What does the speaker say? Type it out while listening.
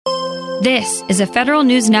This is a Federal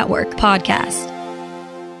News Network podcast.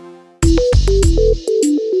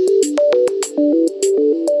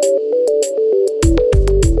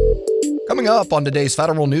 Coming up on today's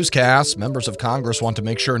Federal Newscast, members of Congress want to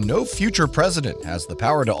make sure no future president has the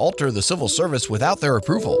power to alter the civil service without their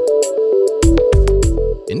approval.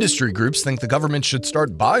 Industry groups think the government should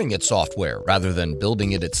start buying its software rather than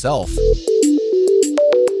building it itself.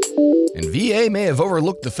 And VA may have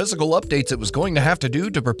overlooked the physical updates it was going to have to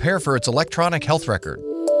do to prepare for its electronic health record.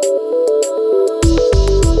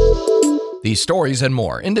 These stories and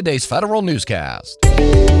more in today's Federal Newscast.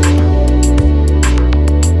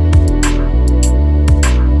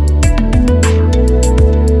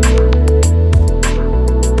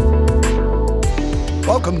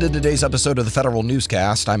 Welcome to today's episode of the Federal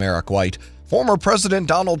Newscast. I'm Eric White. Former President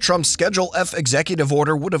Donald Trump's Schedule F executive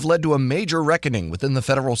order would have led to a major reckoning within the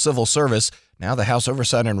federal civil service. Now the House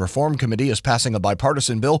Oversight and Reform Committee is passing a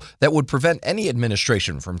bipartisan bill that would prevent any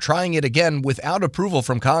administration from trying it again without approval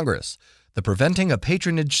from Congress. The Preventing a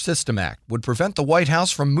Patronage System Act would prevent the White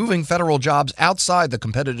House from moving federal jobs outside the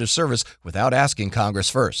competitive service without asking Congress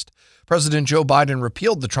first. President Joe Biden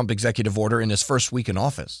repealed the Trump executive order in his first week in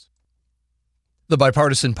office. The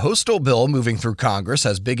bipartisan postal bill moving through Congress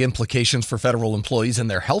has big implications for federal employees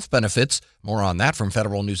and their health benefits. More on that from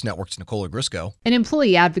Federal News Network's Nicola Grisco. An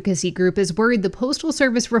employee advocacy group is worried the Postal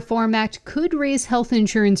Service Reform Act could raise health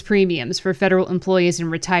insurance premiums for federal employees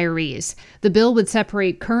and retirees. The bill would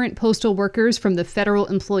separate current postal workers from the Federal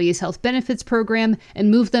Employees Health Benefits Program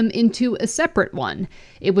and move them into a separate one.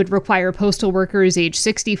 It would require postal workers age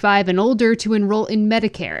 65 and older to enroll in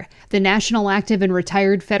Medicare. The National Active and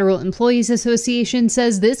Retired Federal Employees Association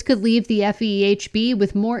says this could leave the FEHB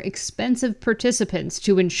with more expensive participants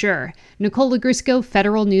to insure. Nicola Grisco,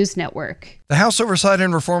 Federal News Network. The House Oversight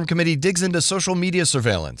and Reform Committee digs into social media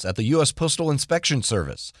surveillance at the U.S. Postal Inspection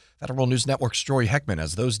Service. Federal News Network's Jory Heckman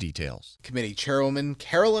has those details. Committee Chairwoman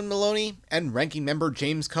Carolyn Maloney and Ranking Member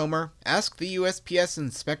James Comer asked the USPS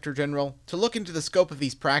Inspector General to look into the scope of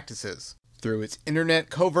these practices. Through its Internet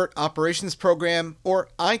Covert Operations Program, or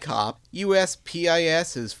ICOP,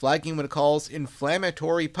 USPIS is flagging what it calls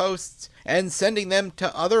inflammatory posts and sending them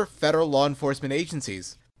to other federal law enforcement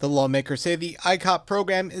agencies. The lawmakers say the ICOP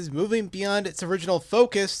program is moving beyond its original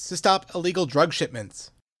focus to stop illegal drug shipments.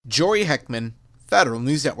 Jory Heckman, Federal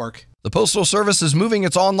News Network. The Postal Service is moving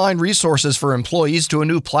its online resources for employees to a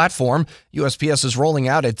new platform. USPS is rolling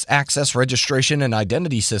out its Access Registration and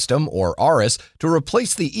Identity System, or ARIS, to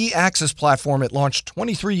replace the eAccess platform it launched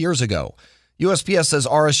 23 years ago. USPS says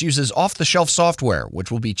ARIS uses off-the-shelf software, which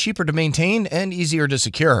will be cheaper to maintain and easier to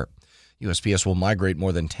secure. USPS will migrate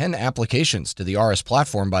more than 10 applications to the ARIS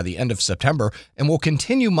platform by the end of September and will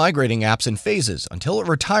continue migrating apps in phases until it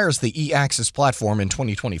retires the eAccess platform in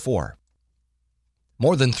 2024.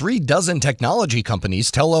 More than 36 technology companies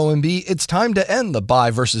tell OMB it's time to end the buy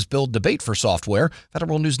versus build debate for software.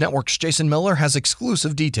 Federal News Network's Jason Miller has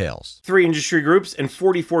exclusive details. 3 industry groups and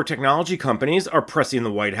 44 technology companies are pressing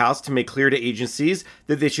the White House to make clear to agencies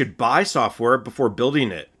that they should buy software before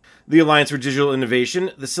building it. The Alliance for Digital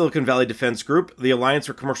Innovation, the Silicon Valley Defense Group, the Alliance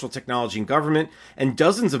for Commercial Technology and Government, and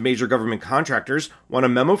dozens of major government contractors want a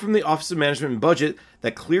memo from the Office of Management and Budget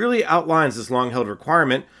that clearly outlines this long-held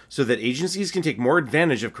requirement so that agencies can take more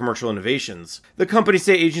advantage of commercial innovations. The companies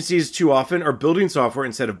say agencies too often are building software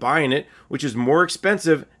instead of buying it, which is more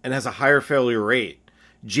expensive and has a higher failure rate.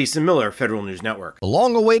 Jason Miller, Federal News Network. The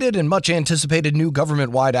long-awaited and much-anticipated new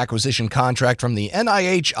government-wide acquisition contract from the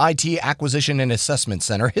NIH IT Acquisition and Assessment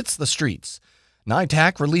Center hits the streets.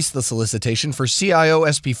 NITAC released the solicitation for CIO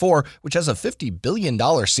SP4, which has a $50 billion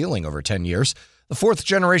ceiling over 10 years. The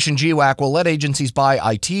fourth-generation GWAC will let agencies buy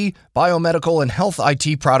IT, biomedical, and health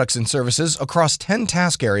IT products and services across 10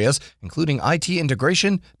 task areas, including IT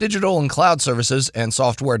integration, digital and cloud services, and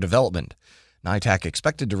software development. NITAC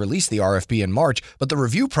expected to release the RFP in March, but the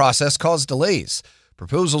review process caused delays.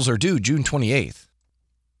 Proposals are due June 28th.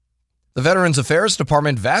 The Veterans Affairs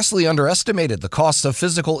Department vastly underestimated the cost of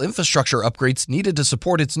physical infrastructure upgrades needed to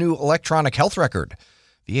support its new electronic health record.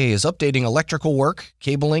 VA is updating electrical work,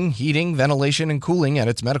 cabling, heating, ventilation, and cooling at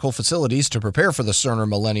its medical facilities to prepare for the Cerner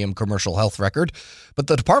Millennium Commercial Health Record. But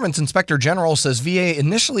the department's inspector general says VA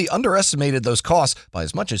initially underestimated those costs by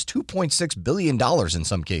as much as $2.6 billion in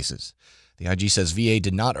some cases. The IG says VA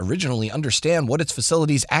did not originally understand what its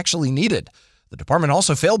facilities actually needed. The department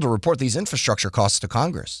also failed to report these infrastructure costs to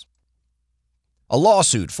Congress. A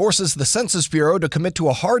lawsuit forces the Census Bureau to commit to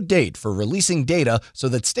a hard date for releasing data so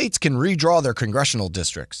that states can redraw their congressional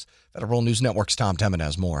districts. Federal News Network's Tom Temin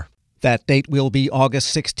has more. That date will be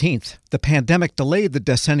August 16th. The pandemic delayed the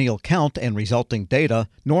decennial count and resulting data,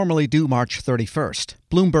 normally due March 31st.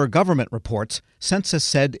 Bloomberg government reports Census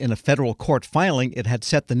said in a federal court filing it had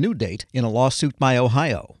set the new date in a lawsuit by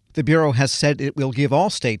Ohio. The Bureau has said it will give all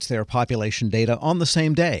states their population data on the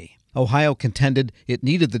same day. Ohio contended it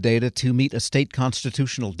needed the data to meet a state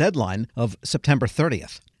constitutional deadline of September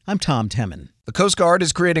 30th. I'm Tom Temin. The Coast Guard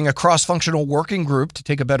is creating a cross-functional working group to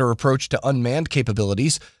take a better approach to unmanned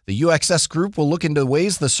capabilities. The UXS group will look into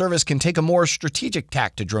ways the service can take a more strategic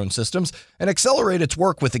tack to drone systems and accelerate its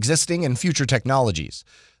work with existing and future technologies.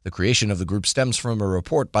 The creation of the group stems from a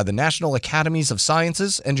report by the National Academies of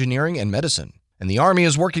Sciences, Engineering, and Medicine. And the Army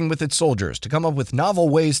is working with its soldiers to come up with novel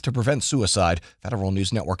ways to prevent suicide. Federal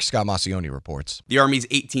News Network Scott Maucione reports. The Army's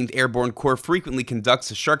 18th Airborne Corps frequently conducts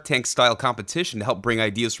a Shark Tank-style competition to help bring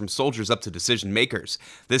ideas from soldiers up to decision makers.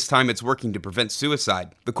 This time it's working to prevent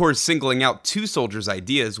suicide. The Corps is singling out 2 soldiers'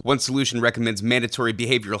 ideas. One solution recommends mandatory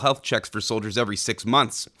behavioral health checks for soldiers every 6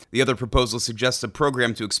 months. The other proposal suggests a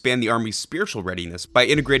program to expand the Army's spiritual readiness by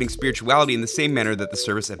integrating spirituality in the same manner that the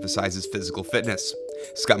service emphasizes physical fitness.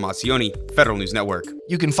 Scott Maucione, Federal News Network.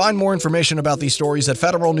 You can find more information about these stories at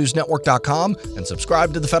federalnewsnetwork.com and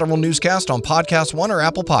subscribe to the Federal Newscast on Podcast One or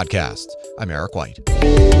Apple Podcasts. I'm Eric White.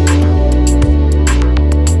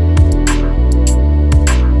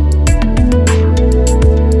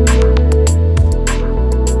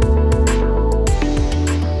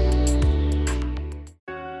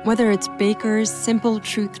 Whether it's Baker's Simple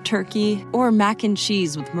Truth Turkey or mac and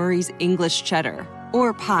cheese with Murray's English Cheddar,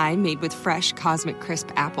 or pie made with fresh Cosmic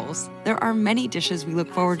Crisp apples, there are many dishes we look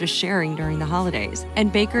forward to sharing during the holidays.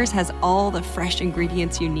 And Baker's has all the fresh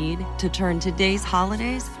ingredients you need to turn today's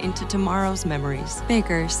holidays into tomorrow's memories.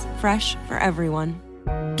 Baker's, fresh for everyone.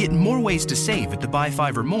 Get more ways to save at the Buy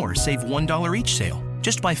 5 or More Save $1 each sale.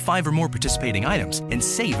 Just buy 5 or more participating items and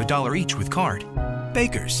save $1 each with card.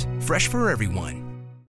 Baker's, fresh for everyone.